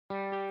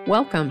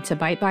Welcome to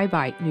Bite by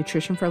Bite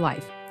Nutrition for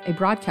Life, a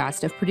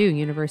broadcast of Purdue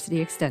University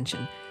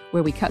Extension,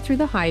 where we cut through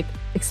the hype,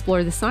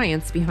 explore the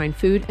science behind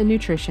food and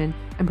nutrition,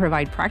 and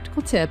provide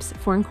practical tips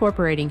for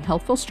incorporating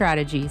healthful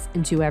strategies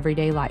into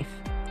everyday life.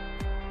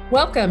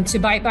 Welcome to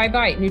Bite by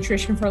Bite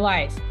Nutrition for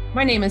Life.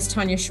 My name is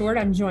Tanya Short.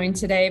 I'm joined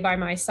today by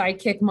my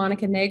sidekick,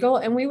 Monica Nagel,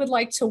 and we would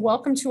like to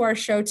welcome to our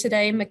show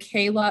today,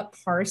 Mickala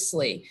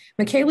Parsley.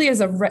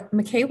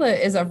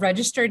 Mickala is a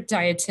registered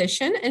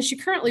dietitian, and she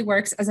currently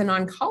works as an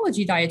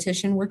oncology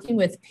dietitian working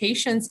with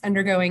patients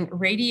undergoing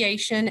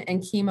radiation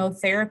and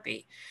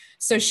chemotherapy.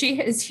 So she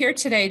is here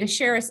today to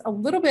share us a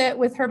little bit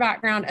with her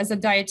background as a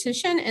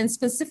dietitian and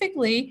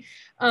specifically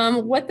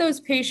what those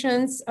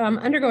patients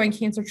undergoing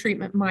cancer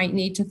treatment might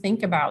need to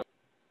think about.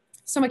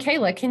 So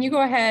Mickala, can you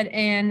go ahead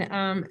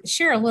and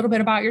share a little bit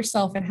about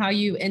yourself and how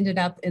you ended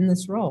up in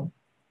this role?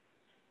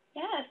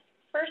 Yes.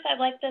 First, I'd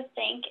like to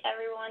thank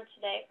everyone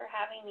today for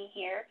having me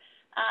here.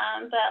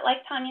 But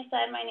like Tanya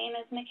said, my name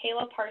is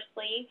Mickala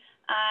Parsley.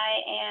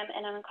 I am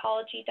an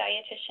oncology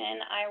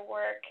dietitian. I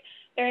work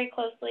very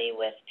closely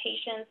with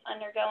patients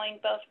undergoing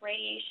both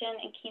radiation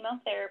and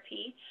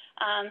chemotherapy.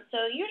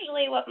 So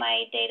usually what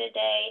my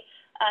day-to-day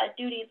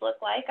duties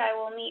look like, I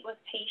will meet with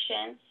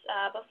patients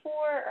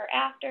before or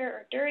after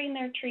or during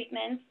their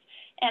treatments,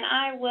 and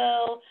I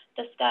will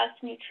discuss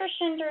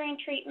nutrition during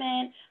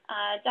treatment,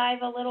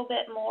 dive a little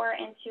bit more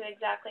into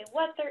exactly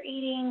what they're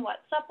eating, what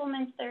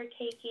supplements they're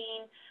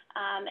taking,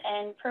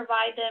 and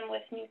provide them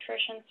with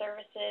nutrition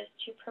services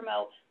to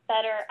promote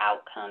better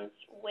outcomes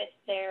with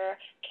their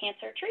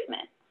cancer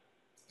treatment.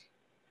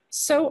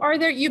 So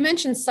you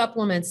mentioned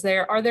supplements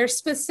there. Are there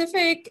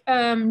specific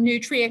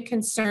nutrient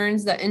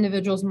concerns that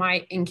individuals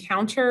might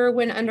encounter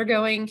when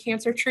undergoing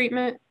cancer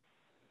treatment?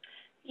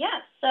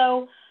 Yes.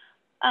 So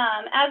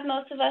as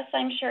most of us,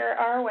 I'm sure,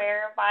 are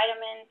aware,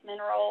 vitamins,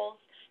 minerals,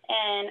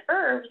 and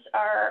herbs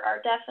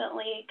are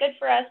definitely good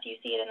for us. You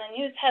see it in the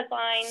news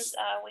headlines.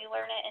 We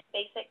learn it in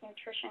basic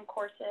nutrition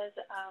courses,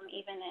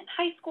 even in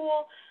high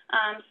school.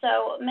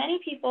 So many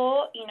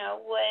people,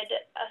 would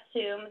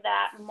assume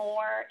that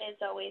more is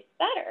always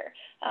better.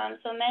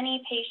 So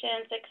many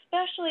patients,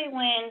 especially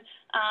when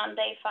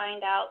they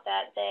find out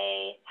that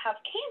they have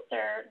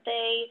cancer,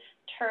 they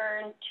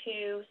turn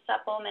to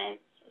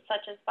supplements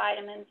such as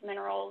vitamins,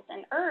 minerals,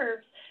 and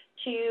herbs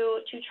to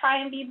try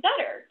and be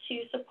better,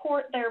 to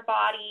support their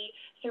body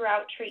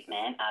throughout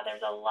treatment.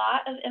 There's a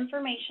lot of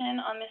information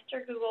on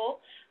Mr. Google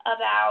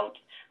about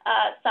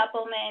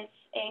supplements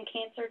and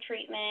cancer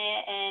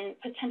treatment and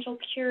potential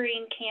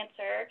curing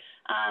cancer.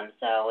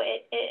 So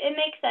it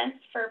makes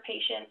sense for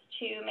patients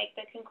to make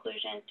the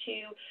conclusion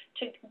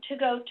to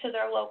go to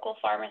their local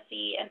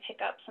pharmacy and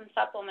pick up some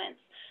supplements.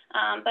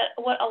 But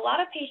what a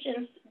lot of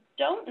patients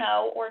don't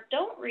know or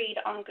don't read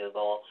on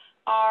Google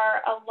are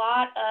a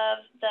lot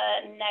of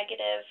the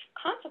negative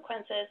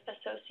consequences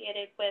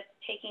associated with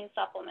taking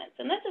supplements.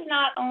 And this is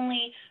not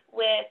only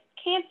with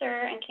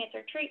cancer and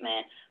cancer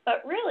treatment,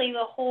 but really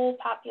the whole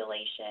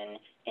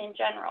population in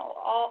general.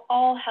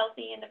 All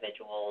healthy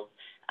individuals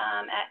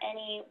at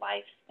any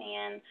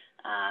lifespan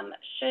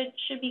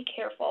should be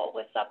careful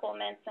with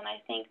supplements. And I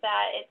think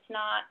that it's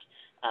not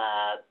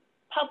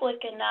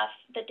public enough,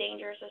 the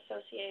dangers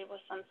associated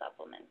with some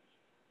supplements.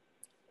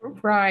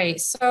 Right.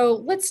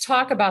 So let's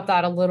talk about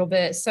that a little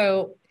bit.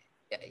 So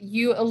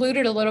you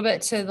alluded a little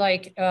bit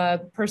to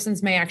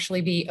persons may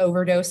actually be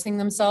overdosing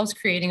themselves,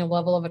 creating a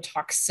level of a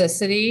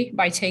toxicity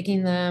by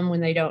taking them when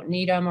they don't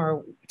need them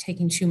or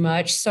taking too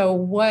much. So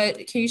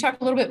can you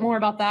talk a little bit more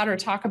about that or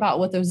talk about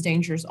what those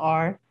dangers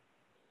are?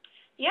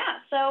 Yeah,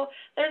 so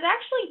there's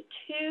actually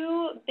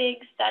two big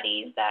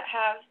studies that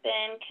have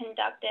been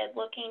conducted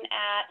looking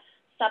at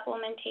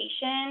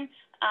supplementation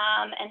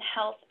and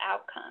health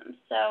outcomes.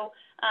 So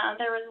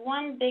there was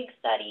one big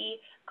study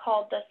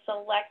called the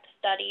SELECT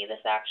study.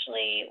 This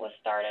actually was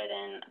started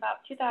in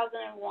about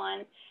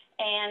 2001.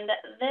 And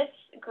this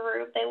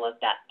group, they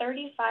looked at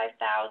 35,000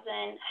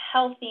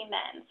 healthy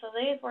men. So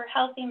these were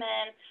healthy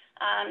men,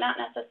 not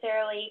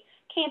necessarily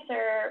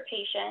cancer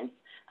patients,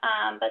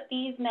 but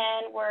these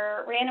men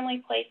were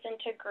randomly placed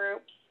into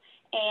groups,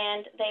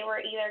 and they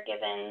were either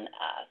given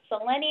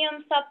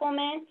selenium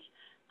supplement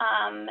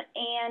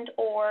and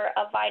or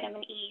a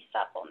vitamin E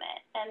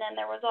supplement. And then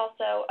there was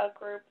also a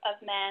group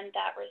of men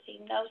that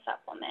received no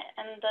supplement.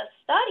 And the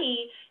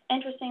study,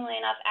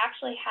 interestingly enough,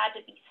 actually had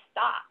to be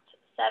stopped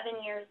 7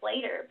 years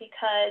later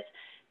because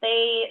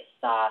they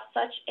saw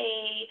such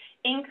a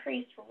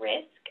increased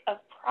risk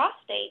of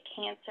prostate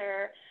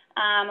cancer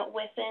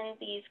within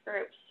these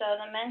groups. So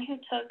the men who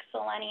took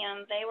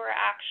selenium, they were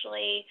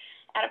actually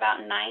at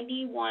about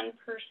 91%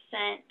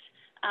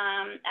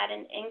 at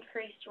an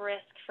increased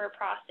risk for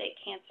prostate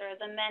cancer.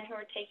 The men who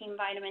were taking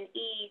vitamin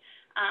E,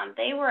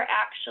 they were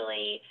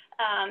actually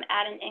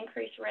at an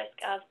increased risk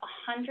of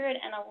 111%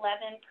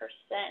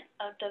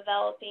 of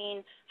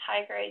developing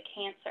high-grade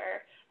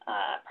cancer,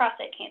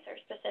 prostate cancer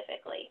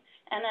specifically.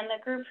 And then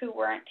the group who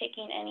weren't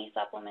taking any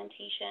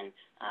supplementation,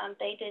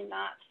 they did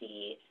not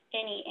see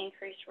any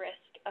increased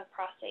risk of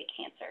prostate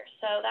cancer.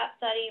 So that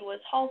study was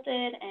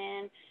halted,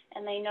 and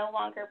they no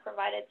longer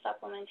provided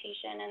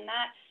supplementation. And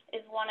that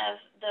is one of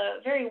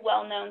the very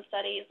well-known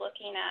studies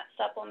looking at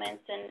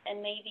supplements,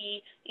 and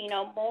maybe,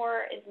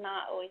 more is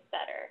not always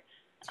better.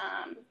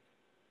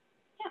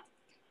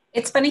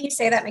 It's funny you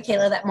say that,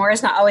 Mickala, that more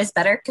is not always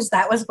better, because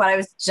that was what I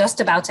was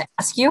just about to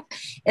ask you,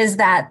 is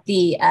that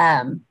the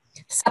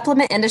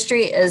supplement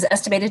industry is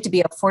estimated to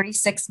be a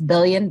 $46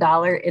 billion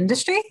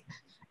industry.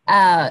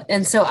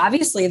 And so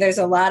obviously there's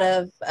a lot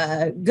of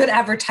good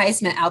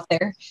advertisement out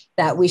there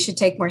that we should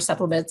take more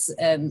supplements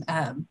and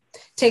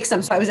take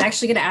some. So I was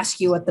actually going to ask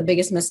you what the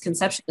biggest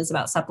misconception is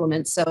about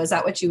supplements. So is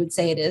that what you would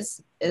say it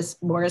is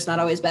more is not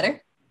always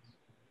better?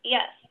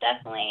 Yes,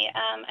 definitely.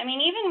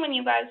 Even when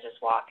you guys just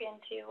walk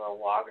into a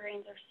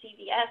Walgreens or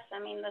CVS,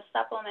 the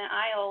supplement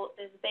aisle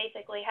is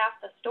basically half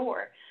the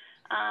store.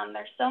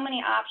 There's so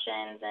many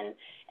options,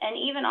 and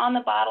even on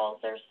the bottles,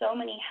 there's so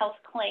many health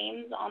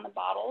claims on the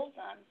bottles.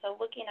 So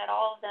looking at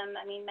all of them,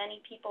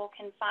 many people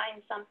can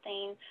find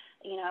something,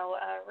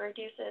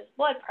 reduces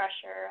blood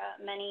pressure.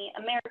 Many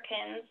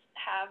Americans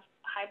have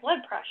high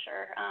blood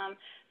pressure.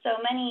 So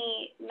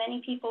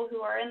many people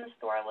who are in the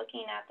store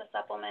looking at the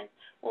supplements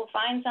will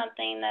find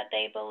something that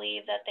they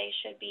believe that they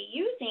should be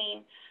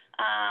using.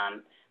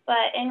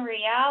 But in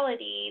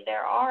reality,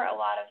 there are a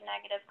lot of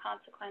negative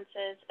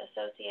consequences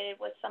associated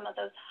with some of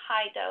those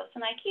high dose.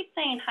 And I keep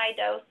saying high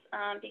dose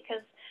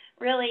because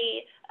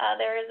really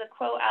there is a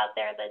quote out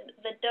there that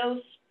the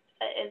dose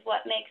is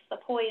what makes the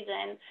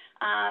poison.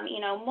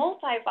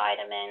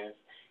 Multivitamins,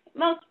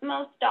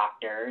 most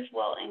doctors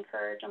will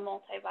encourage a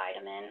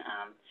multivitamin.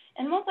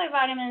 And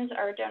multivitamins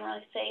are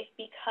generally safe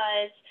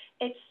because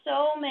it's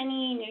so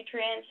many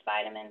nutrients,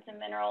 vitamins, and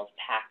minerals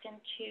packed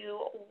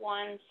into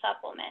one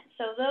supplement.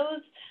 So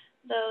those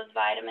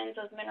vitamins,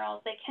 those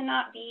minerals, they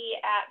cannot be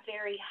at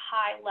very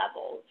high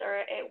levels,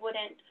 or it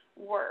wouldn't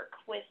work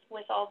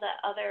with all the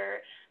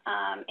other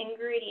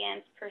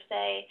ingredients per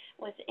se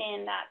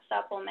within that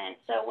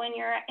supplement. So when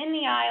you're in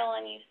the aisle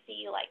and you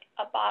see like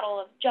a bottle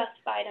of just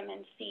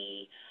vitamin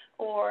C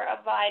or a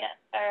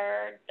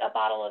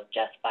bottle of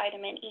just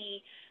vitamin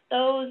E,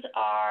 those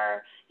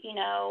are,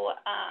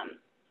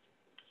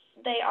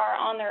 they are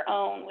on their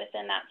own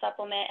within that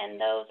supplement, and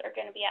those are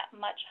going to be at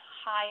much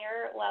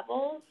higher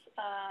levels,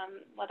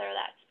 whether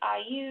that's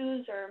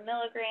IUs or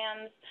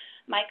milligrams,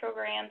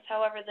 micrograms,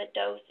 however the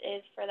dose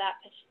is for that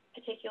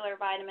particular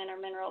vitamin or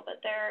mineral,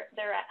 but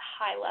they're at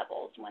high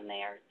levels when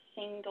they are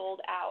singled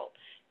out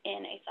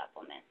in a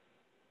supplement.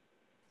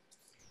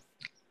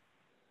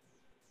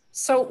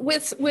 So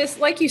with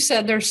like you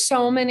said, there's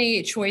so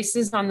many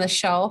choices on the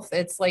shelf.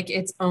 It's like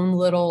its own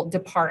little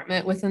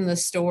department within the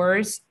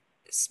stores.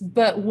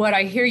 But what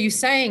I hear you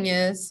saying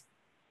is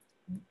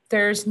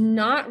there's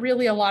not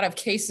really a lot of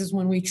cases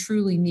when we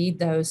truly need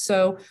those.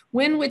 So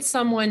when would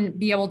someone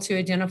be able to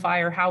identify,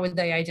 or how would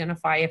they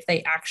identify if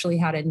they actually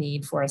had a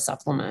need for a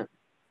supplement?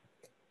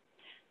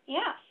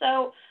 Yeah,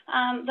 so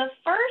the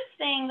first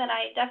thing that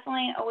I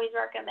definitely always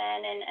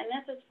recommend, and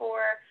this is for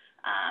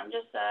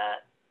just a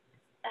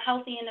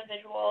healthy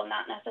individual,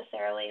 not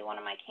necessarily one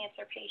of my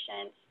cancer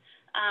patients,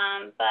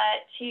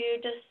 but to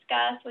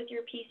discuss with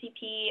your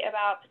PCP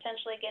about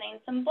potentially getting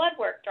some blood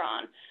work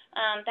drawn.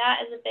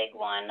 That is a big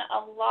one. A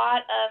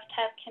lot of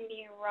tests can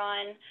be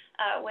run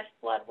with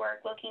blood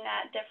work, looking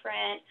at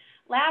different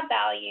lab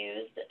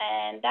values,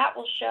 and that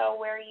will show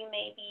where you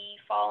may be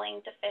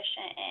falling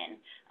deficient in.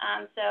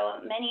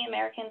 So many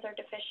Americans are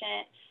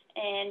deficient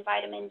in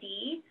vitamin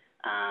D.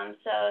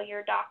 So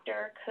your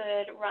doctor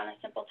could run a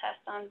simple test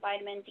on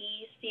vitamin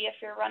D, see if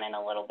you're running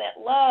a little bit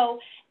low,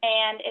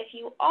 and if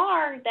you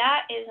are,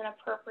 that is an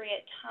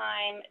appropriate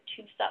time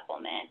to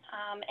supplement.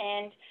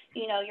 And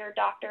your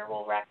doctor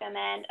will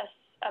recommend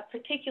a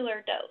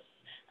particular dose.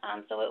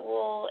 So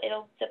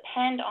it'll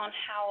depend on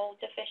how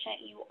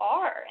deficient you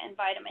are in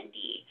vitamin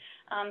D.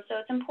 So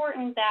it's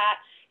important that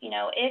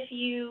if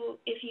you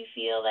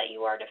feel that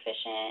you are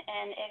deficient,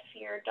 and if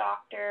your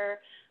doctor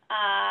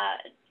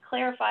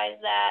clarifies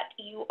that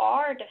you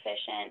are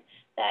deficient,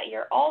 that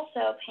you're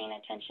also paying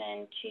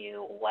attention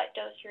to what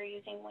dose you're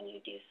using when you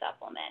do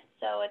supplement.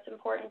 So it's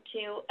important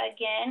to,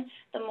 again,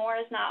 the more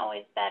is not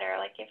always better.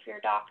 Like if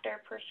your doctor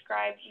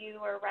prescribes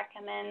you or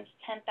recommends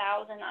 10,000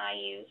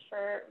 IUs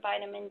for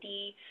vitamin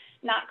D,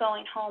 not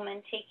going home and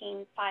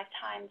taking 5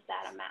 times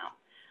that amount.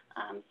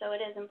 So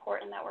it is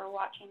important that we're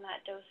watching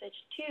that dosage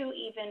too,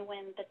 even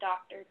when the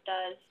doctor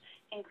does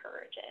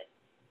encourage it.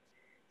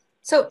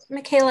 So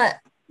Mickala,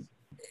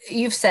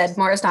 you've said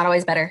more is not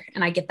always better,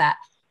 and I get that.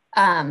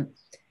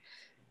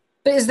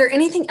 But is there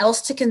anything else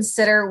to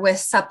consider with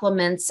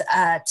supplements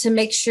to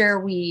make sure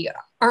we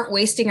aren't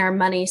wasting our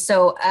money?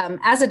 So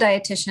as a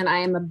dietitian, I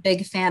am a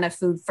big fan of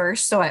food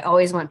first. So I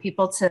always want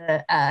people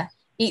to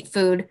eat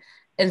food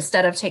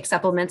instead of take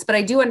supplements. But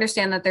I do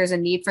understand that there's a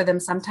need for them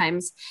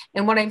sometimes.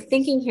 And what I'm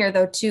thinking here,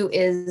 though, too,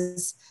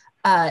 is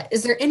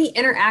there any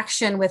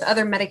interaction with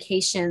other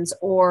medications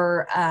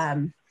or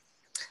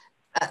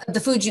The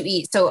food you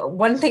eat. So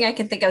one thing I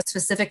can think of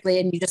specifically,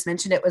 and you just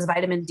mentioned it, was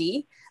vitamin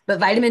D, but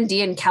vitamin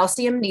D and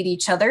calcium need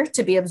each other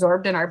to be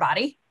absorbed in our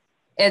body.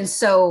 And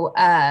so,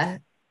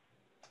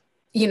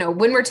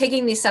 when we're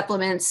taking these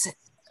supplements,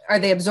 are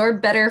they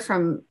absorbed better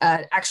from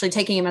actually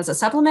taking them as a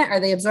supplement? Are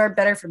they absorbed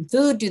better from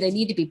food? Do they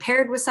need to be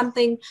paired with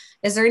something?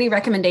 Is there any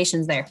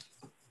recommendations there?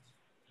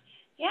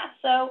 Yeah,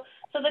 so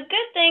the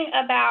good thing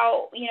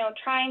about,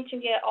 trying to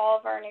get all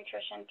of our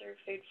nutrition through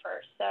food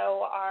first.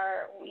 So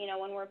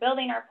when we're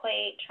building our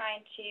plate,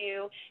 trying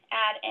to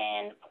add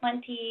in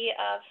plenty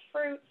of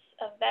fruits,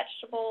 of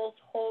vegetables,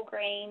 whole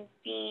grains,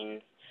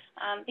 beans.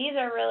 These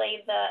are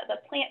really the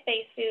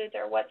plant-based foods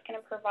are what's going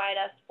to provide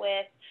us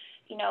with,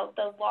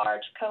 the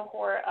large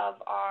cohort of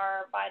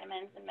our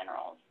vitamins and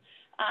minerals.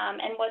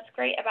 And what's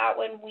great about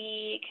when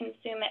we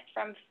consume it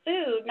from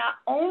food, not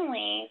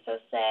only, so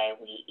say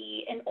we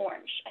eat an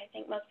orange. I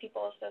think most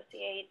people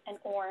associate an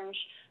orange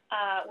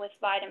with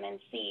vitamin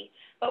C,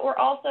 but we're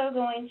also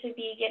going to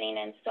be getting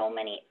in so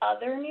many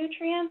other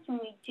nutrients when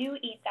we do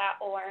eat that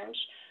orange.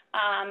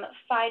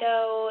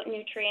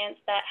 Phytonutrients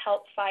that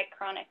help fight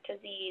chronic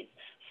disease,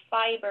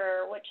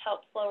 fiber, which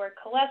helps lower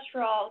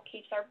cholesterol,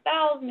 keeps our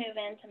bowels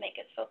moving to make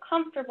us feel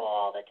comfortable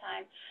all the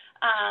time.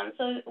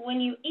 So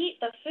when you eat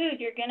the food,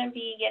 you're going to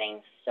be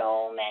getting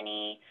so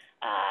many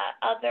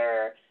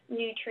other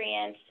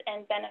nutrients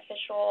and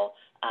beneficial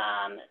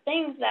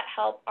things that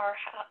help our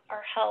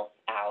health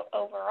out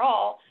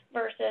overall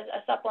versus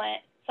a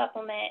supplement.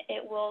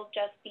 It will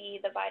just be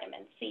the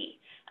vitamin C.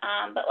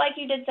 But like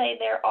you did say,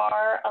 there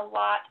are a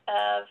lot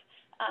of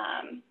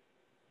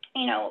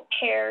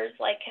pairs,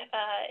 like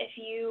if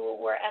you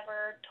were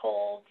ever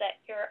told that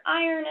your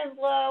iron is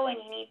low and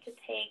you need to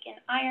take an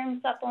iron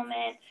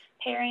supplement,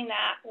 pairing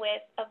that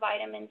with a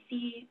vitamin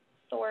C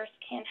source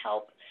can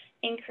help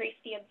increase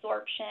the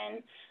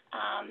absorption,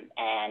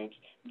 and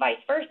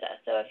vice versa.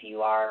 So if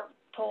you are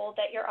told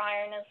that your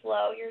iron is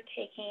low, you're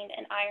taking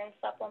an iron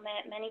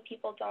supplement. Many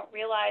people don't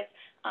realize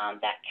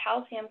that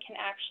calcium can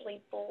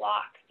actually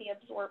block the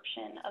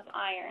absorption of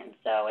iron.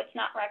 So it's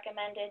not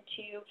recommended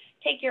to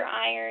take your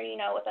iron,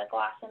 with a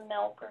glass of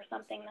milk or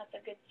something that's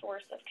a good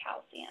source of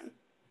calcium.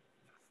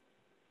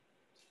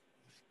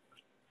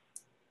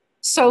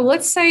 So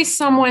let's say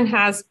someone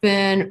has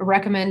been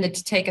recommended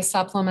to take a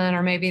supplement,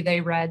 or maybe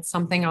they read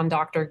something on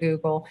Dr.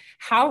 Google.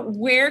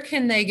 Where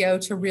can they go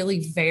to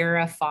really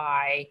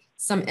verify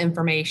some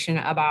information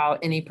about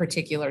any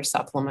particular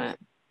supplement?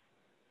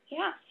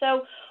 Yeah,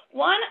 so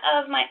one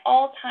of my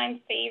all-time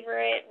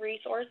favorite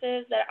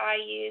resources that I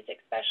use,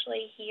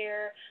 especially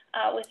here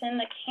within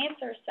the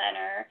Cancer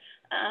Center,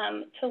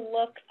 to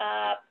look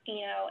up,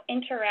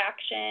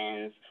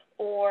 interactions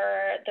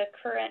or the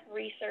current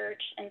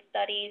research and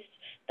studies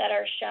that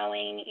are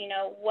showing,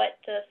 what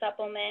the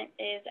supplement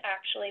is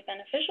actually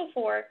beneficial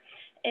for,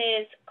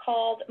 is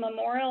called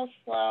Memorial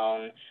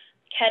Sloan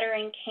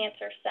Kettering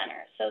Cancer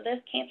Center. So this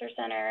cancer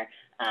center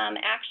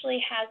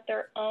actually has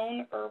their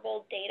own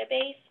herbal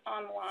database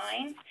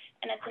online,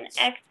 and it's an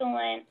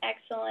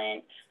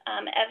excellent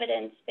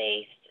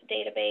evidence-based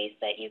database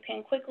that you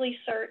can quickly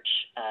search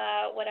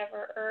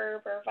whatever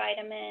herb or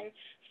vitamin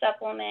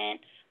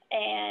supplement,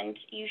 and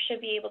you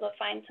should be able to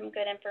find some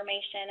good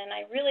information. And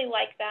I really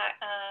like that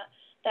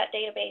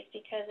database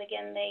because,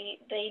 again,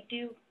 they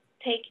do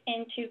take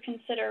into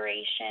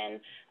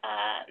consideration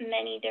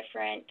many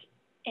different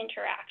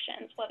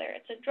interactions, whether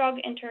it's a drug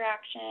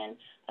interaction,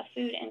 a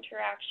food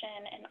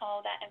interaction, and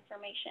all that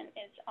information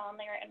is on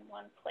there in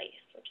one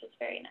place, which is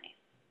very nice.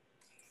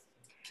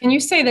 Can you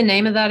say the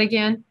name of that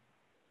again?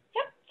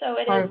 Yep. So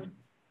it is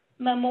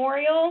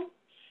Memorial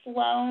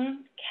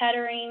Sloan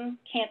Kettering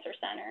Cancer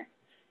Center.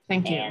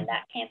 Thank you. And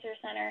that cancer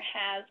center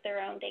has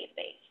their own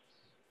database.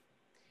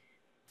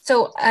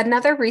 So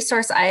another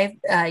resource I've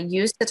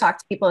used to talk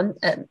to people,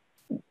 and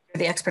you're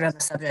the expert on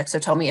the subject, so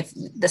tell me if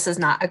this is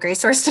not a great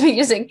source to be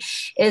using,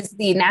 is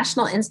the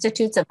National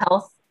Institutes of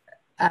Health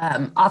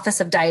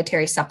Office of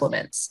Dietary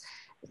Supplements.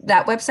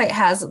 That website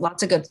has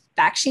lots of good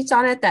fact sheets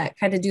on it that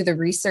kind of do the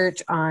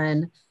research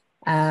on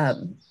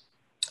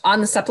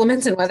the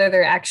supplements and whether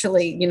they're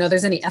actually,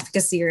 there's any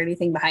efficacy or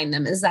anything behind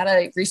them. Is that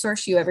a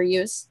resource you ever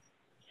use?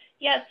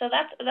 Yes, so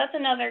that's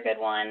another good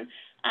one.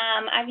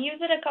 I've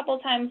used it a couple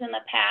times in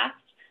the past.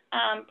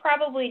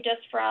 Probably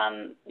just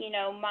from,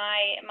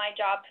 my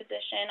job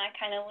position, I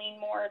kind of lean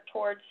more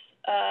towards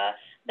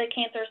the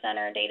Cancer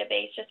Center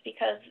database just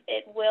because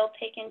it will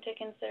take into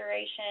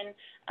consideration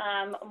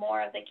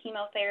more of the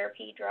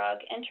chemotherapy drug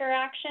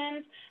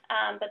interactions,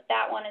 but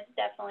that one is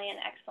definitely an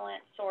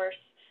excellent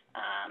source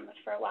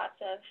for lots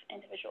of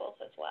individuals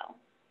as well.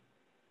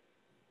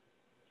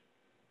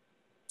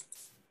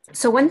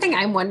 So one thing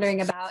I'm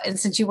wondering about, and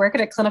since you work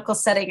in a clinical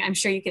setting, I'm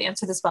sure you can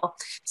answer this well.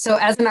 So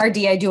as an RD,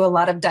 I do a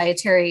lot of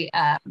dietary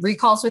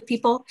recalls with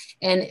people,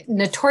 and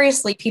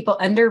notoriously people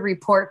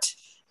underreport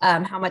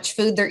how much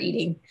food they're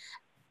eating.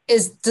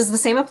 Does the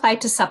same apply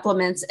to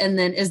supplements? And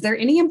then is there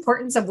any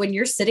importance of when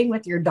you're sitting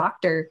with your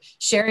doctor,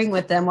 sharing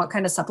with them what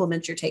kind of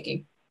supplements you're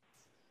taking?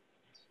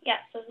 Yes,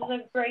 this is a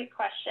great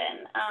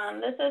question.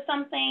 This is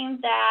something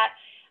that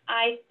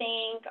I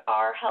think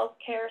our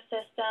healthcare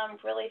system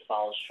really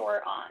falls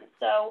short on.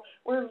 So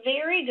we're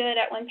very good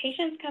at when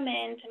patients come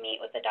in to meet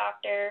with the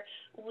doctor,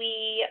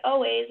 we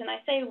always, and I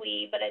say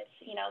we, but it's,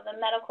 the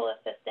medical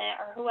assistant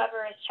or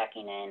whoever is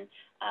checking in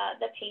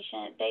the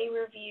patient, they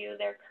review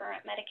their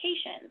current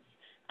medications.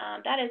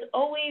 That is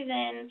always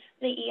in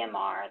the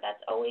EMR.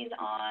 That's always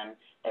on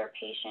their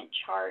patient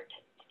chart.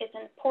 It's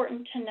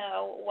important to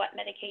know what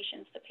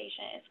medications the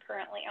patient is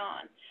currently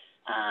on.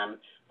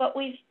 But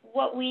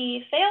what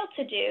we fail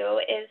to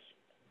do is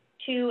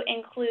to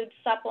include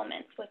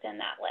supplements within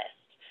that list.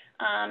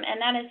 And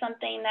that is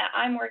something that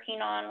I'm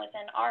working on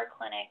within our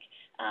clinic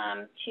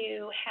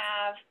to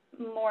have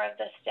more of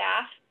the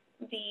staff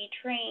be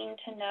trained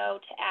to know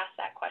to ask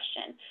that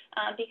question,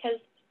 because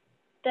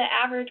the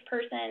average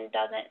person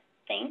doesn't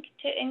think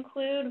to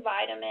include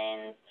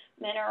vitamins,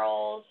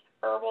 minerals,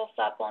 herbal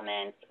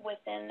supplements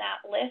within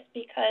that list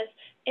because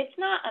it's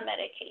not a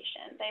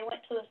medication. They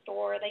went to the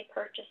store, they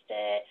purchased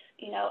it,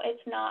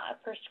 it's not a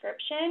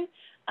prescription.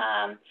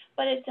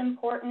 But it's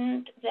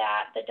important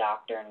that the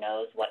doctor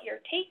knows what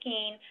you're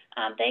taking.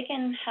 They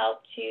can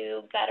help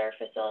to better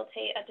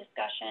facilitate a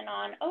discussion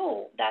on,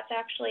 that's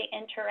actually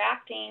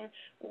interacting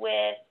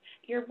with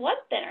your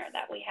blood thinner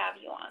that we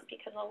have you on,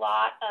 because a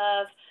lot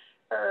of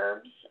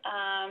herbs,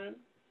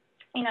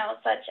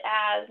 such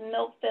as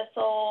milk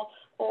thistle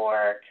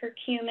or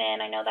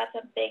curcumin. I know that's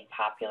a big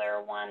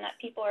popular one that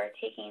people are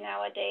taking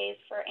nowadays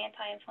for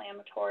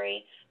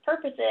anti-inflammatory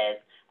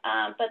purposes.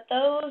 But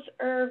those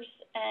herbs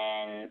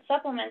and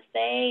supplements,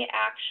 they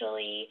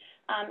actually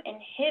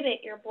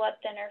inhibit your blood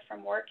thinner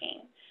from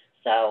working.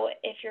 So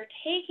if you're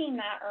taking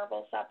that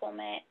herbal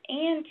supplement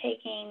and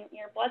taking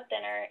your blood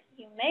thinner,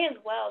 you may as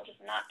well just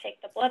not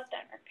take the blood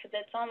thinner because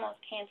it's almost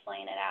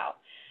canceling it out.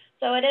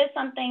 So it is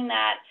something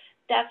that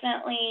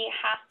definitely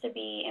has to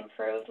be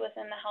improved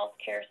within the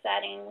healthcare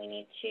setting. We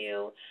need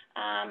to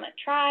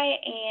try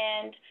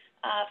and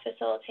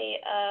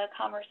facilitate a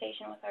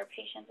conversation with our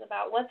patients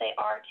about what they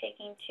are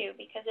taking too,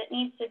 because it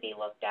needs to be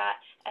looked at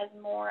as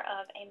more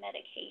of a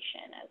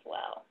medication as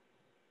well.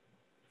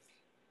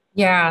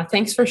 Yeah,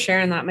 thanks for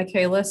sharing that,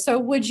 Mickala. So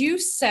would you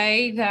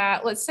say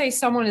that, let's say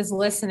someone is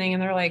listening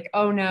and they're like,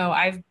 oh no,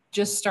 I've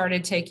just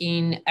started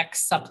taking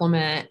X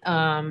supplement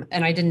and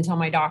I didn't tell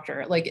my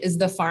doctor. Like, is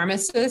the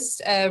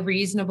pharmacist a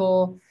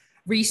reasonable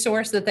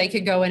resource that they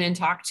could go in and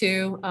talk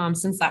to,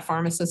 since that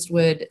pharmacist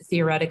would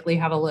theoretically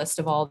have a list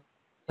of all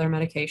their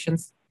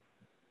medications?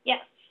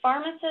 Yes,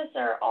 pharmacists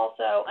are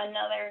also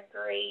another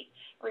great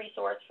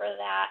resource for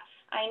that.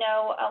 I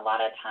know a lot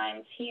of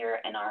times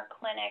here in our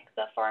clinic,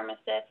 the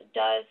pharmacist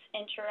does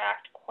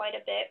interact quite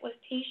a bit with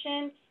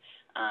patients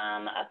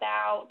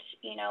about,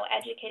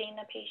 educating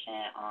the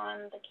patient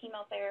on the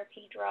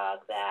chemotherapy drug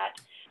that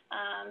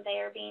they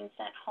are being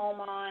sent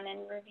home on,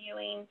 and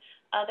reviewing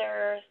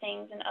other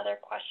things and other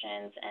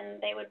questions,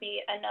 and they would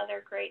be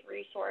another great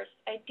resource.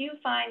 I do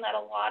find that a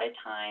lot of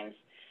times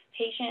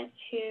patients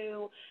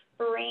who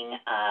bring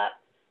up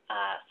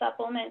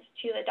supplements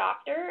to the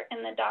doctor,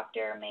 and the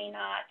doctor may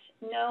not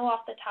know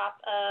off the top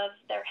of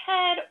their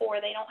head, or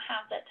they don't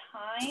have the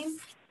time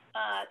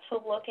to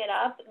look it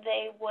up,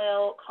 they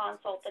will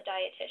consult the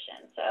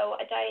dietitian. So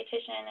a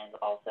dietitian is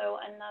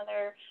also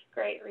another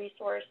great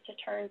resource to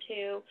turn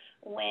to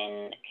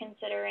when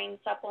considering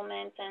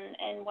supplements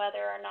and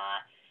whether or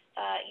not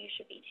you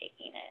should be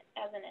taking it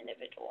as an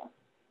individual.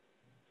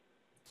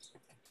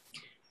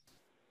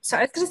 So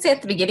I was going to say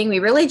at the beginning, we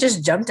really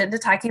just jumped into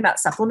talking about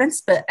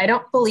supplements, but I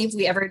don't believe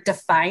we ever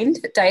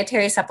defined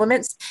dietary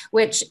supplements,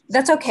 which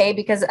that's okay,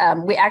 because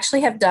we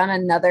actually have done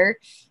another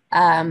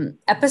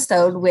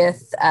episode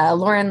with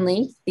Lauren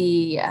Link,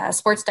 the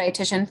sports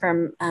dietitian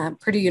from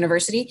Purdue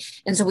University.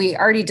 And so we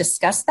already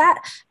discussed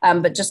that,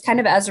 but just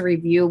kind of as a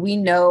review, we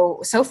know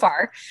so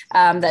far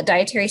that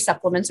dietary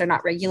supplements are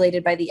not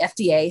regulated by the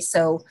FDA.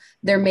 So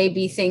there may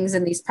be things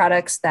in these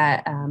products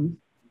that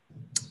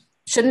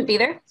shouldn't be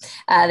there.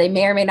 They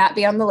may or may not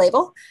be on the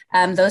label,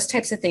 those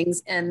types of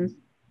things. And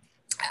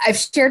I've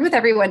shared with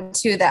everyone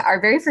too that our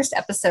very first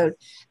episode,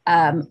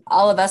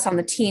 all of us on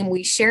the team,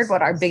 we shared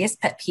what our biggest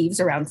pet peeves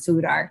around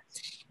food are.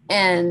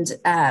 And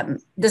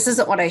this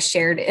isn't what I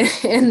shared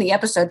in the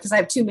episode because I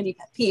have too many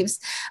pet peeves.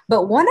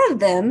 But one of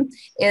them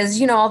is,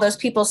 all those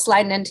people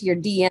sliding into your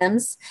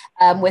DMs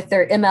with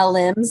their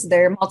MLMs,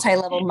 their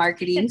multi-level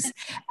marketings.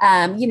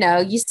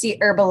 You see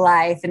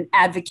Herbalife and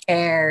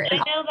Advocare. I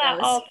know that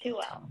all too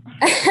well.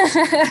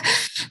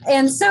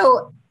 And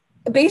so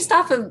based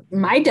off of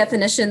my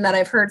definition that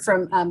I've heard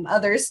from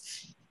others,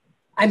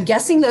 I'm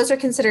guessing those are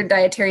considered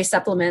dietary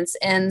supplements.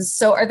 And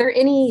so are there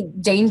any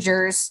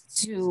dangers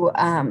to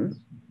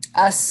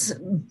us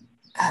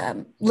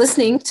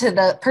listening to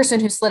the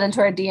person who slid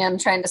into our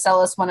DM trying to sell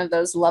us one of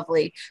those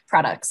lovely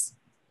products?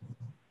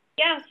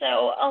 Yeah,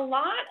 so a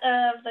lot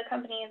of the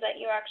companies that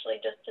you actually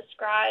just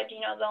described,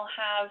 they'll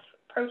have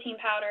protein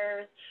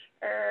powders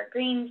or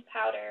greens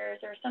powders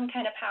or some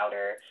kind of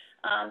powder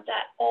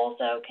that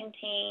also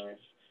contains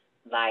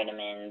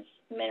vitamins,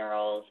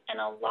 minerals, and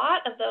a lot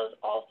of those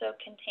also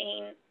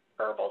contain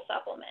herbal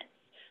supplements.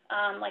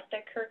 like the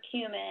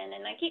curcumin,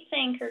 and I keep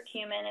saying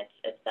curcumin,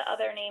 it's the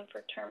other name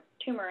for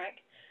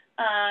turmeric.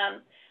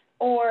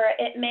 Or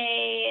it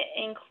may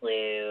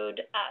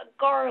include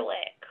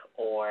garlic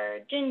or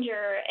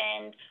ginger,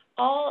 and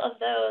all of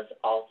those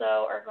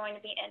also are going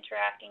to be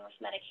interacting with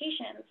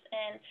medications.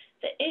 And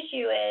the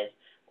issue is,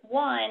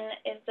 one,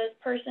 is this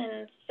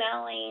person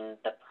selling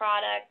the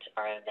product,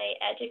 are they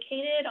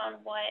educated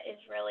on what is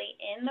really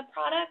in the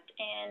product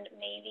and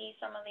maybe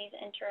some of these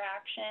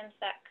interactions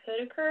that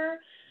could occur?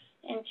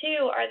 And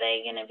two, are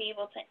they going to be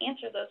able to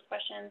answer those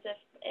questions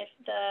if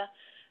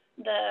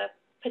the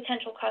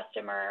potential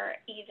customer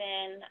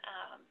even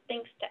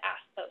thinks to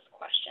ask those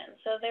questions?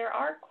 So there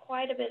are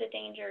quite a bit of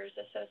dangers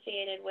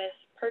associated with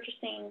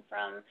purchasing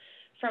from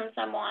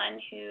someone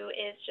who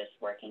is just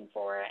working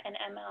for an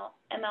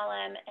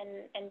MLM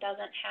and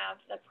doesn't have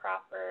the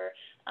proper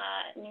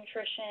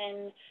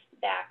nutrition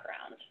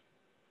background.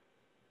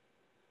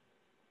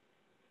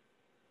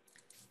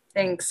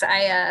 Thanks.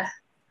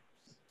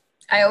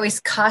 I always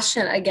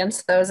caution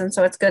against those. And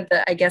so it's good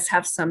to, I guess,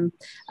 have some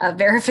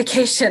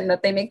verification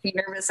that they make me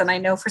nervous. And I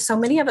know for so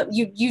many of them,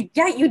 you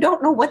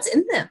don't know what's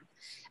in them.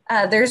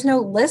 There's no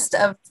list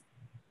of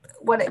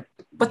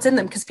what's in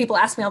them, because people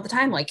ask me all the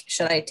time, like,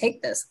 should I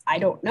take this? I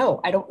don't know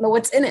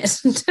what's in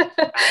it.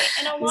 Right.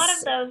 And a lot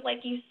of those,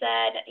 like you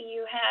said,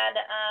 you had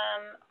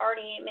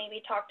already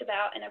maybe talked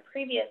about in a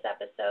previous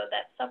episode,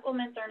 that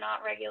supplements are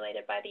not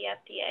regulated by the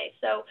FDA.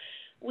 So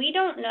we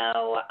don't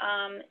know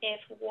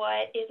if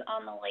what is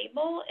on the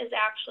label is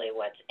actually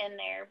what's in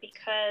there,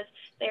 because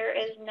there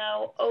is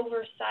no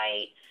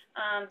oversight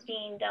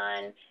being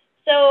done.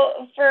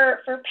 So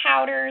for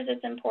powders,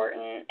 it's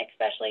important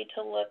especially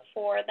to look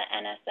for the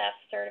NSF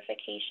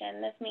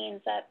certification. This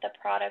means that the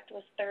product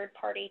was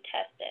third-party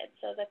tested.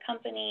 So the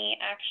company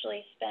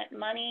actually spent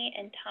money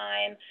and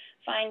time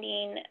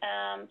finding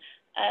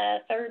a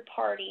third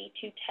party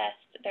to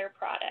test their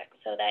product,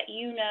 so that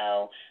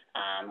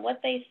what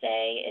they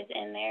say is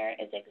in there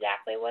is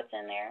exactly what's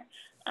in there,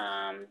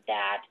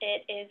 that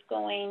it is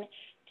going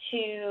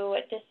to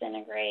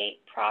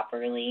disintegrate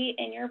properly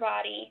in your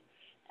body,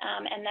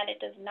 and that it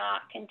does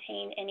not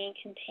contain any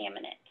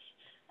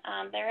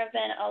contaminants. There have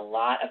been a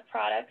lot of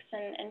products,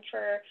 and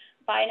for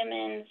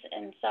vitamins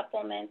and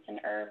supplements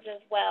and herbs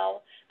as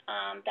well,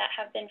 that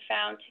have been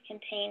found to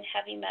contain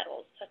heavy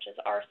metals such as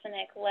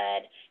arsenic,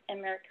 lead,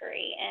 and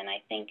mercury. And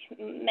I think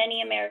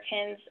many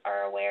Americans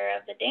are aware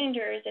of the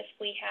dangers if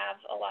we have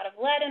a lot of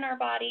lead in our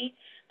body,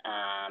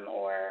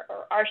 or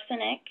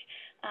arsenic,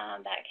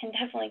 that can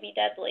definitely be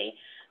deadly,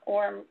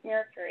 or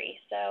mercury.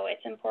 So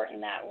it's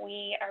important that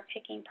we are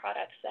picking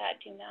products that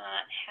do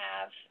not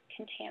have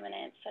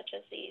contaminants such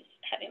as these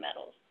heavy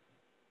metals.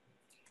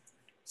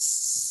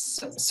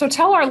 So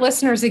tell our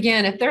listeners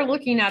again, if they're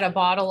looking at a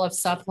bottle of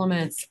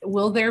supplements,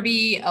 will there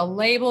be a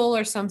label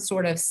or some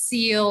sort of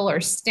seal or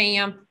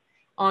stamp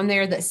on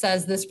there that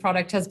says this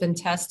product has been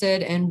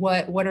tested, and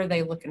what are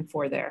they looking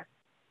for there?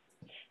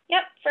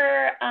 Yep.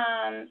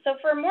 So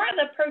for more of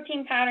the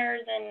protein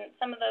powders and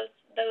some of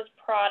those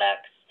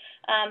products,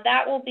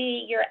 that will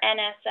be your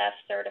NSF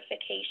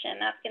certification.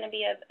 That's going to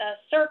be a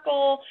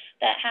circle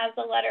that has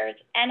the letters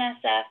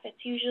NSF.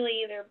 It's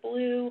usually either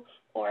blue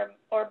or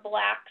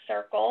black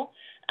circle.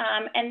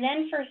 And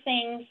then for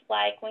things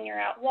like when you're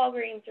at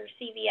Walgreens or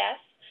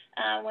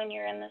CVS, when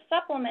you're in the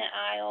supplement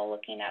aisle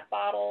looking at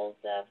bottles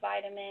of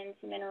vitamins,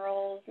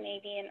 minerals,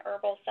 maybe an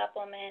herbal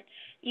supplement,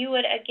 you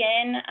would,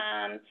 again,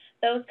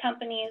 those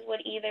companies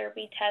would either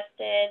be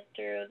tested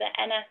through the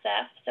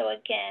NSF, so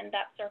again,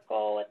 that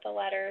circle with the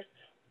letters,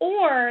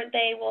 or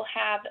they will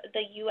have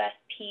the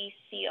USP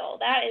seal.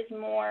 That is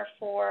more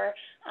for,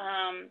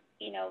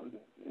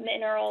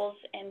 minerals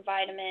and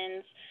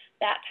vitamins,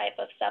 that type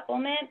of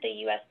supplement.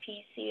 The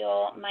USP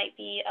seal might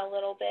be a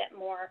little bit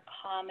more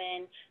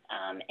common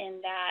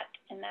in that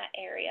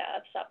area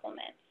of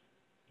supplements.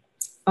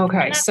 Okay,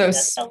 and that's so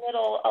just a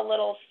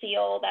little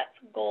seal that's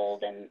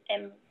gold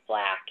and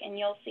black, and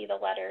you'll see the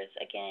letters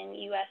again,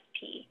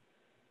 USP.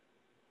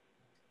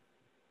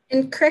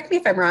 And correct me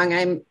if I'm wrong,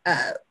 I'm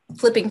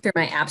flipping through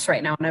my apps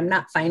right now and I'm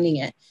not finding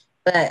it.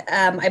 But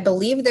I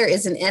believe there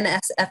is an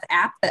NSF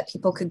app that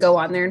people could go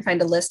on there and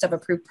find a list of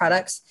approved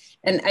products.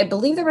 And I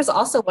believe there was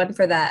also one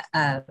for that,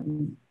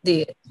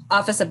 the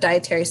Office of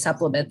Dietary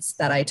Supplements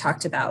that I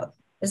talked about.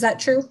 Is that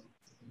true?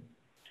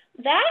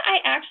 That I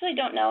actually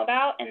don't know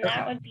about, and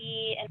that would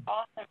be an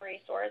awesome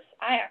resource.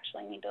 I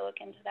actually need to look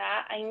into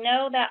that. I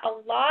know that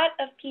a lot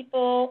of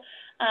people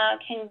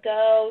can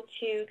go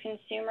to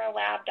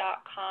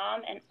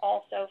consumerlab.com and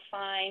also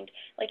find,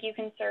 like, you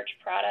can search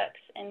products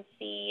and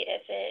see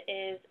if it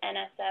is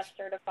NSF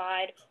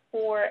certified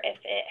or if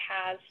it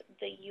has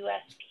the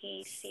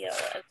USP seal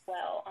as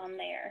well on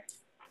there.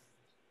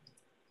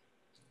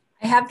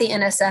 I have the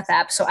NSF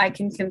app, so I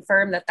can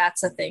confirm that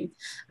that's a thing.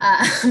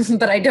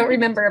 But I don't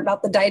remember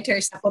about the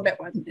dietary supplement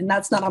one, and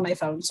that's not on my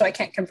phone, so I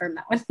can't confirm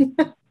that one.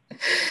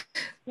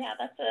 Yeah,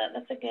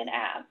 that's a good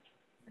app.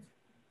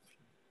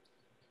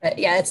 But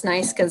yeah, it's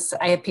nice because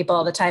I have people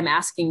all the time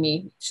asking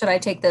me, should I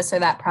take this or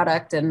that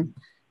product? And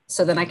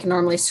So then I can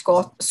normally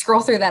scroll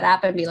through that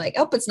app and be like,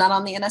 oh, it's not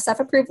on the NSF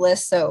approved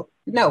list. So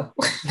no.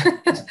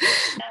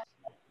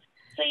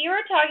 So you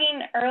were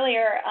talking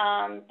earlier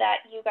that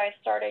you guys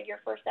started your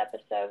first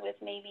episode with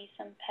maybe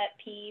some pet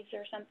peeves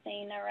or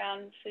something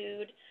around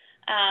food.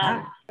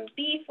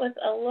 Beef with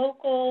a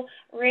local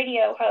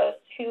radio host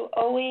who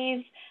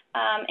always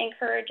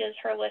encourages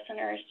her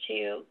listeners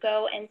to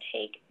go and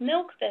take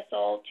milk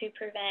thistle to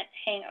prevent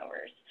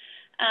hangovers.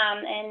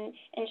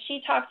 And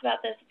she talks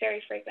about this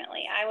very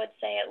frequently. I would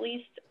say at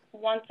least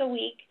once a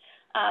week.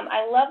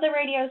 I love the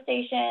radio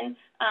station,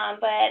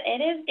 but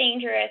it is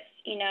dangerous,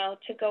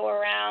 to go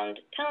around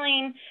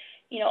telling,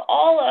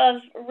 all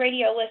of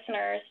radio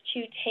listeners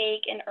to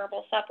take an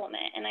herbal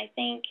supplement. And I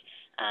think,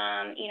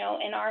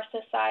 in our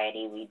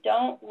society, we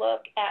don't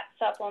look at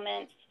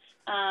supplements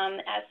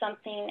as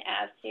something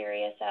as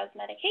serious as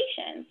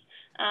medications.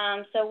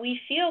 So we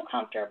feel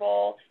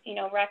comfortable,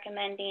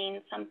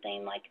 recommending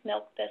something like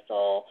milk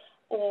thistle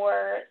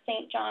or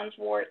St. John's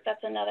wort.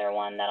 That's another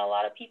one that a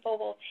lot of people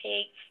will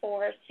take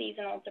for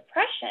seasonal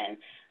depression.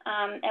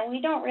 And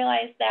we don't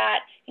realize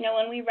that,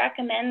 when we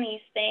recommend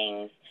these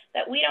things,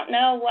 that we don't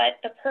know what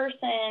the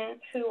person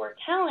who we're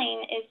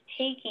telling is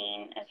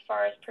taking as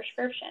far as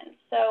prescriptions.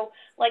 So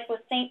like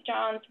with St.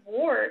 John's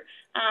wort,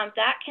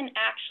 that can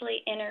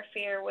actually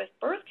interfere with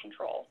birth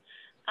control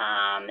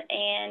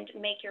and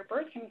make your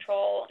birth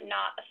control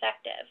not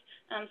effective.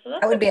 So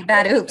that would be a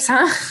bad oops,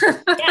 huh?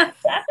 Yeah,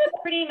 that's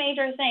a pretty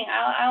major thing.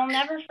 I'll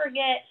never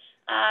forget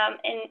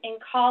in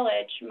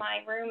college,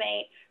 my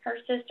roommate, her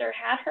sister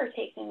had her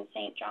taking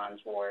St. John's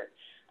wort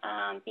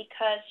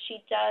because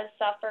she does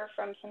suffer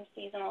from some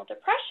seasonal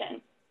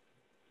depression.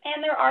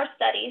 And there are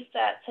studies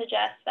that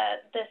suggest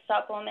that this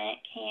supplement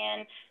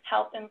can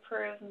help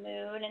improve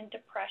mood and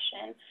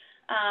depression.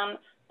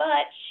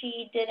 But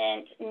she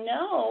didn't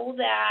know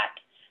that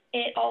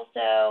it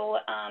also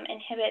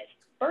inhibits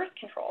birth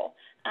control.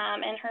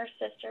 And her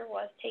sister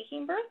was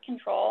taking birth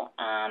control.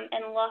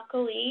 And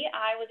luckily,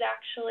 I was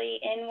actually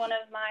in one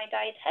of my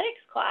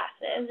dietetics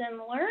classes and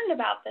learned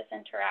about this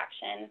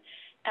interaction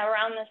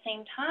around the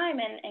same time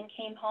and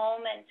came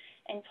home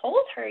and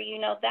told her,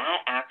 that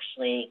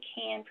actually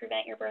can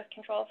prevent your birth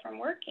control from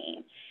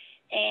working.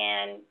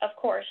 And of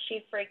course,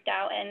 she freaked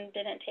out and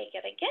didn't take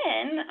it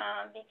again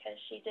because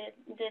she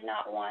did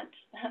not want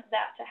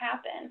that to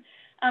happen.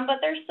 But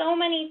there's so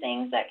many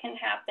things that can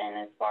happen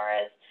as far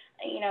as,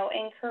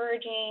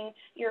 encouraging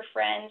your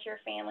friends, your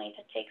family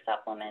to take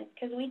supplements,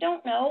 because we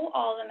don't know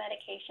all the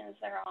medications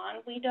they're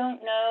on. We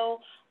don't know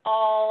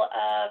all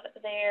of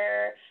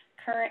their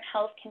current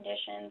health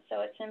conditions.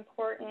 So it's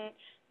important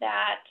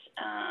that,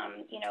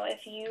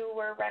 if you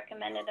were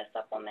recommended a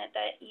supplement,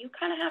 that you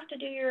kind of have to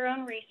do your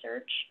own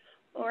research,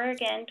 or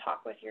again,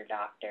 talk with your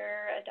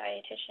doctor, a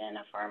dietitian,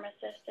 a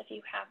pharmacist, if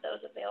you have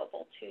those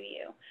available to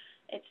you.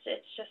 It's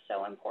just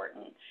so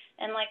important.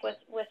 And like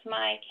with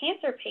my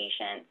cancer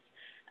patients,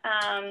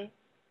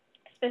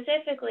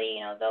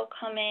 specifically, they'll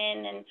come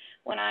in, and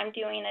when I'm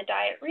doing a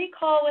diet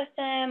recall with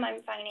them,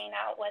 I'm finding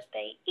out what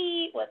they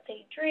eat, what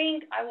they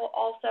drink. I will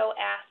also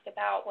ask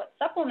about what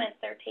supplements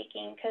they're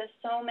taking, because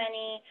so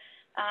many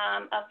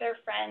of their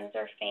friends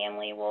or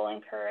family will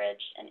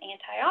encourage an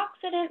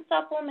antioxidant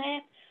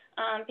supplement,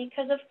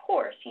 because of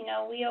course,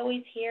 we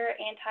always hear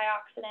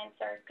antioxidants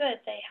are good.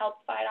 They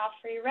help fight off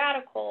free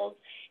radicals,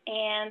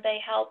 and they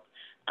help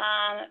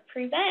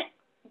prevent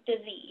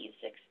disease,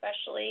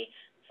 especially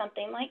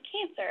something like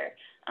cancer.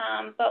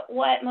 But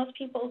what most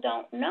people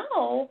don't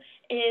know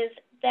is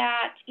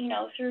that,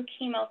 through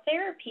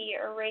chemotherapy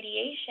or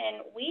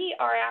radiation, we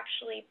are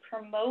actually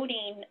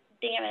promoting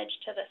damage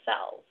to the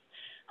cells.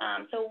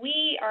 So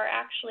we are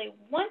actually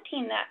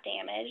wanting that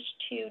damage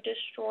to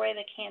destroy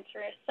the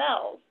cancerous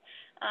cells.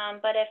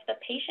 But if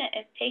the patient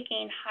is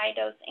taking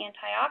high-dose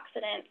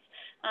antioxidants,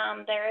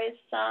 there is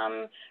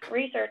some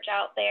research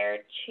out there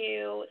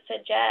to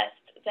suggest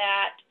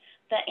that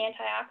the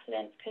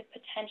antioxidants could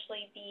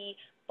potentially be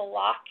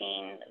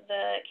blocking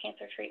the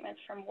cancer treatments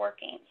from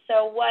working.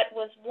 So what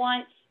was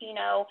once,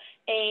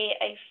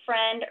 a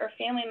friend or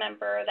family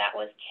member that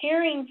was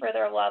caring for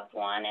their loved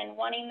one and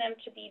wanting them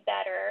to be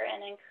better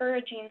and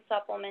encouraging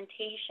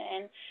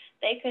supplementation,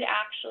 they could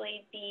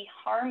actually be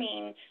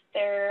harming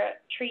their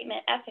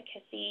treatment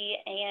efficacy,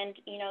 and,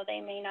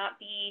 they may not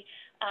be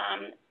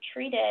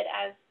treated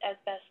as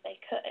best they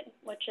could,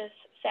 which is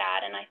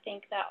sad. And I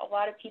think that a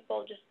lot of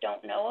people just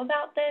don't know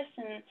about this,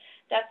 and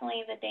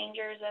definitely the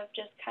dangers of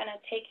just kind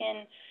of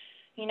taking,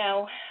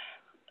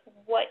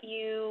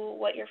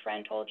 what your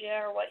friend told you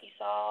or what you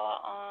saw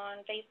on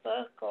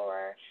Facebook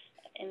or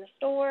in the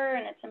store.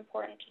 And it's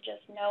important to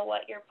just know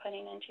what you're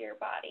putting into your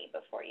body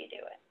before you do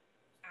it.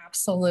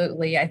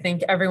 Absolutely. I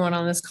think everyone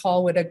on this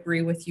call would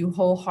agree with you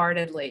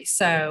wholeheartedly.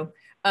 So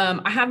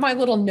I have my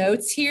little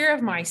notes here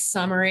of my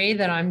summary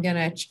that I'm going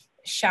to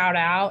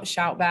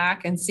shout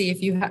back and see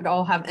if you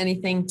all have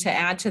anything to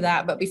add to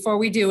that. But before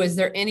we do, is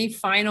there any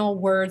final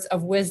words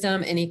of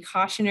wisdom, any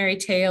cautionary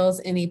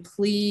tales, any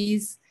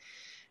pleas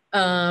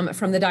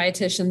from the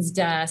dietitian's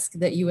desk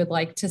that you would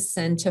like to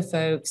send to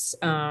folks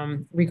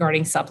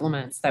regarding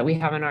supplements that we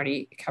haven't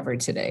already covered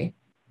today?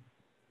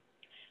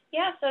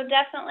 Yeah, so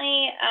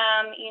definitely,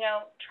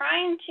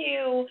 trying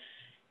to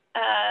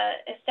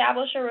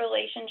establish a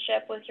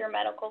relationship with your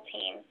medical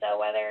team. So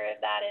whether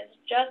that is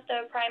just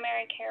a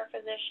primary care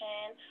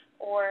physician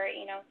or,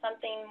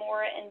 something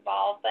more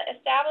involved, but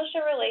establish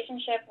a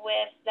relationship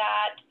with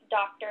that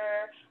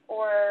doctor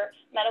or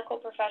medical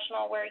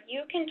professional where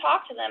you can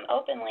talk to them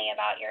openly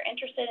about you're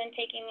interested in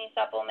taking these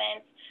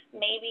supplements.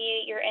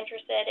 Maybe you're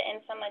interested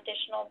in some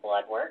additional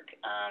blood work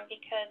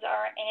because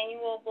our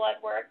annual blood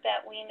work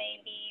that we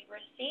may be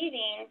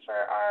receiving for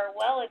our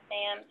well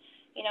exam,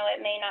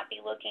 it may not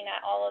be looking at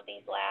all of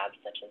these labs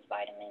such as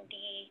vitamin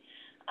D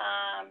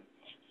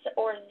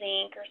or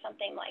zinc or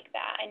something like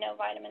that. I know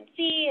vitamin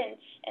C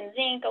and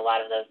zinc, a lot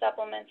of those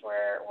supplements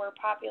were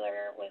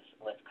popular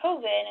with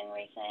COVID in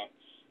recent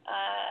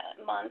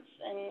months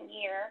and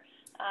year.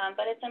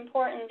 But it's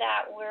important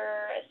that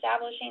we're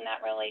establishing that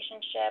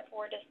relationship,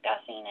 we're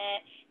discussing it,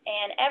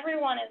 and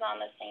everyone is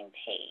on the same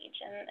page.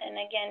 And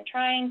again,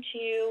 trying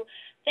to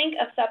think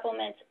of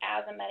supplements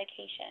as a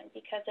medication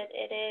because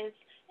it is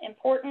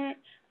important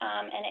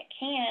and it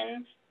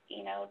can,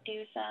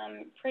 do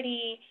some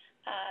pretty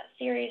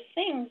serious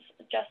things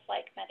just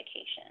like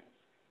medications.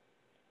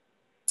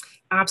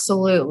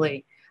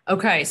 Absolutely.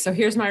 Okay, so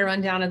here's my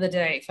rundown of the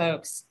day,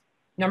 folks.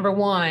 Number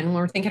one, when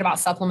we're thinking about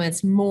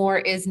supplements, more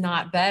is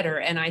not better.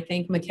 And I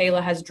think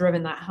Mickala has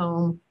driven that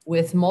home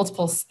with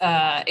multiple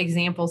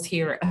examples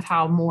here of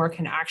how more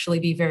can actually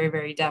be very,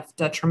 very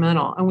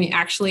detrimental. And we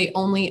actually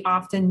only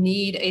often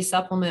need a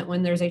supplement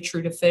when there's a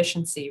true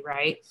deficiency,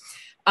 right?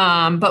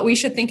 But we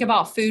should think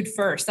about food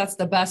first. That's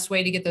the best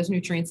way to get those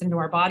nutrients into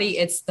our body.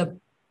 It's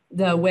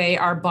the way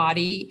our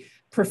body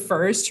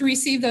prefers to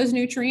receive those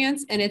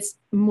nutrients, and it's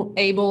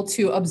able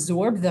to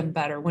absorb them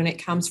better when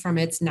it comes from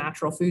its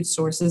natural food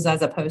sources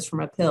as opposed from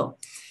a pill.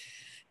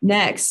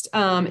 Next,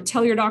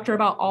 tell your doctor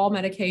about all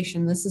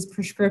medication. This is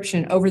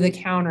prescription,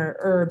 over-the-counter,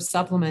 herbs,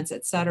 supplements,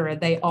 etc.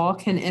 They all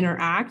can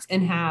interact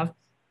and have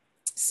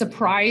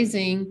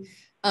surprising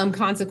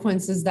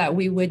consequences that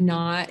we would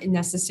not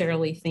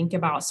necessarily think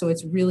about. So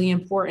it's really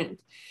important.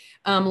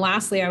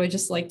 Lastly, I would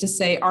just like to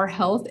say our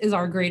health is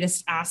our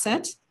greatest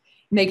asset.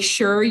 Make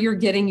sure you're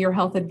getting your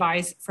health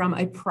advice from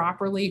a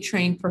properly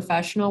trained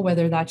professional,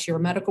 whether that's your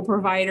medical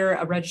provider,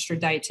 a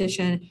registered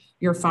dietitian,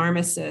 your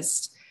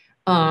pharmacist.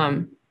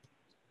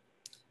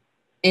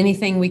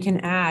 Anything we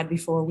can add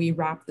before we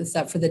wrap this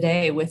up for the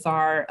day with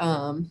our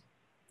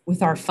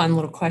fun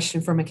little question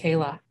for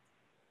Mickala?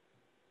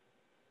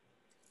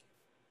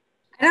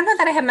 I don't know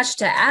that I have much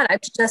to add. I'm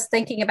just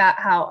thinking about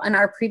how in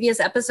our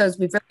previous episodes,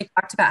 we've really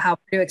talked about how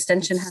Purdue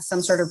Extension has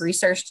some sort of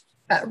resource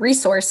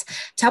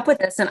to help with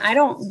this. And I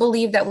don't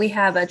believe that we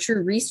have a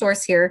true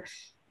resource here,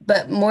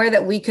 but more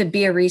that we could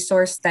be a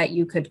resource that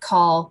you could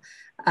call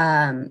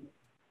and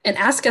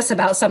ask us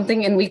about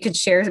something, and we could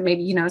share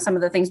maybe, some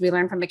of the things we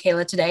learned from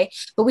Mickala today,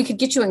 but we could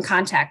get you in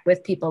contact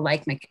with people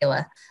like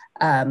Mickala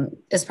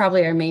is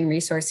probably our main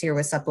resource here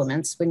with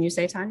supplements. Wouldn't you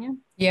say, Tanya?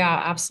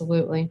 Yeah,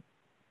 absolutely.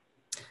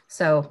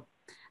 So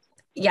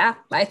yeah,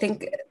 I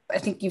think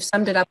you've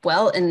summed it up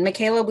well. And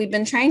Mickala, we've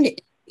been trying to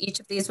each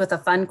of these with a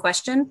fun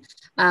question.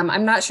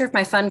 I'm not sure if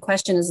my fun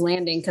question is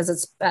landing because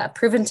it's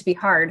proven to be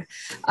hard.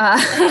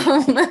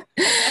 But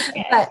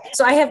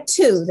so I have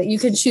two that you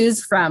can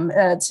choose from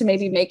to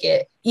maybe make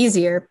it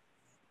easier.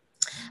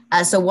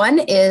 So one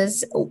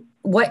is,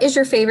 what is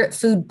your favorite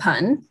food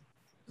pun?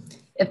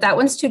 If that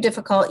one's too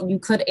difficult, you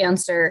could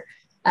answer,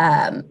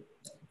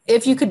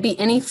 if you could be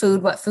any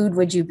food, what food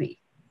would you be?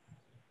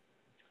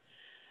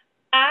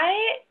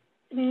 I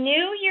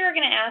knew you were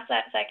going to ask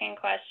that second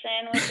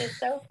question, which is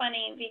so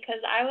funny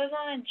because I was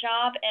on a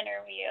job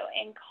interview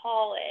in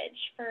college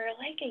for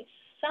like a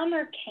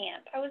summer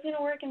camp. I was going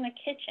to work in the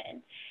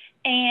kitchen,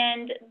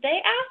 and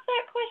they asked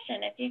that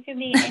question, if you could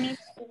be any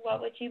food,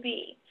 what would you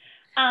be?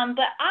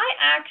 But I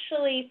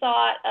actually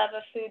thought of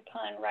a food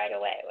pun right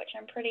away, which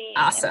I'm pretty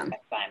impressed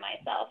by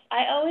myself.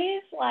 I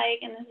always like,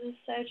 and this is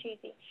so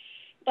cheesy,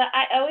 but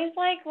I always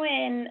like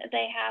when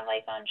they have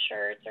like on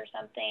shirts or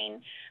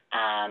something,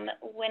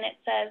 when it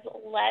says,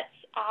 let's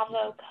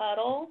avo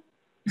cuddle.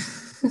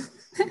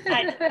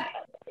 I just thought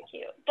that was really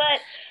cute.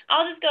 But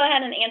I'll just go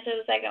ahead and answer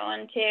the second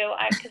one too,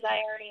 because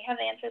I already have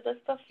answered this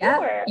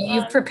before. Yeah,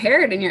 you've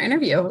prepared in your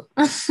interview.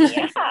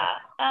 Yeah.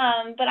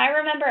 But I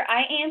remember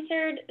I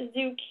answered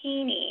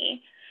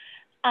zucchini.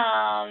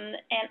 And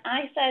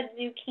I said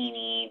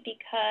zucchini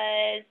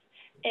because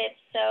it's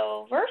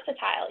so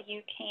versatile.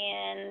 You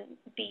can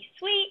be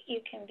sweet,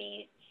 you can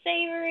be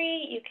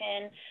savory, you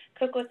can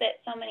cook with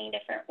it so many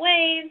different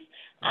ways.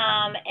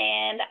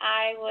 And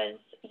I was,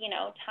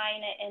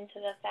 tying it into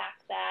the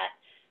fact that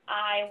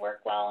I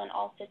work well in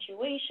all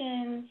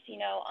situations,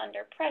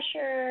 under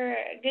pressure,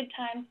 good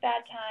times,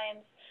 bad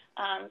times.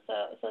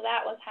 So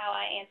that was how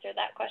I answered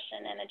that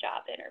question in a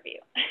job interview.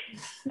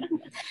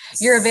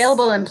 You're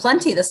available in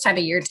plenty this time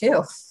of year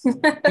too.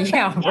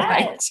 Yeah,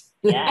 right.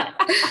 Yeah,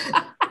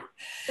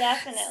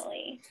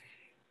 definitely.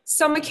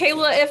 So,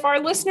 Mickala, if our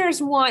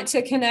listeners want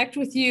to connect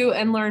with you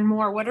and learn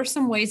more, what are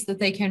some ways that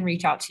they can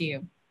reach out to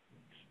you?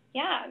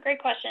 Yeah, great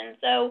question.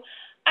 So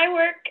I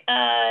work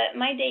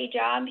my day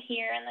job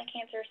here in the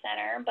Cancer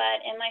Center,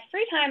 but in my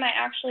free time, I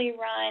actually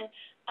run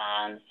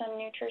some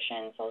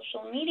nutrition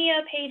social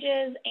media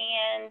pages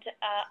and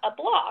a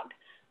blog.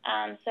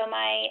 So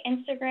my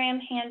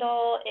Instagram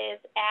handle is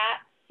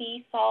at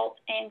Sea Salt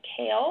and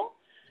Kale.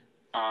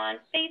 On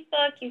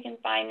Facebook, you can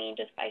find me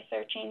just by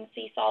searching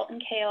Sea Salt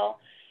and Kale.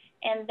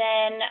 And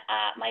then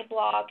my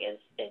blog is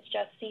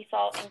just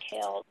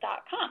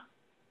seasaltandkale.com.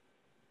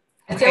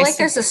 I feel like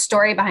there's a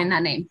story behind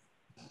that name.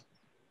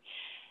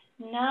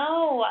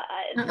 No,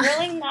 it's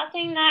really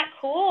nothing that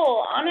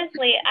cool.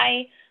 Honestly,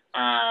 I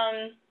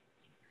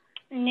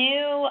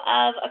knew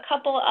of a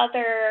couple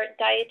other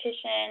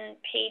dietitian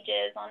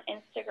pages on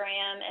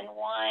Instagram, and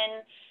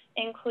one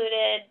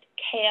included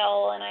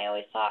kale, and I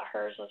always thought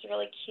hers was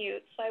really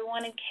cute, so I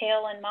wanted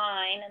kale in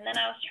mine. And then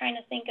I was trying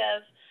to think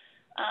of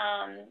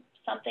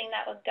something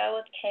that would go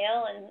with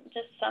kale, and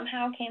just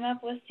somehow came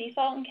up with sea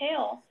salt and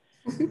kale.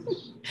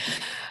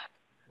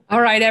 All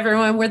right,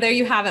 everyone. Well, there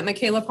you have it,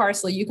 Mickala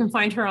Parsley. You can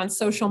find her on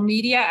social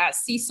media at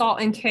Sea Salt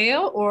and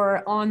Kale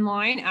or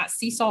online at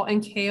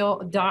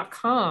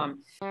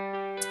seasaltandkale.com.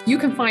 You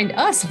can find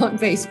us on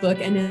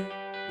Facebook and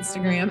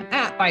Instagram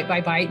at Bite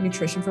by Bite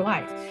Nutrition for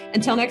Life.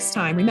 Until next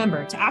time,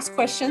 remember to ask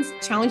questions,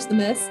 challenge the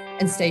myths,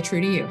 and stay true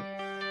to you.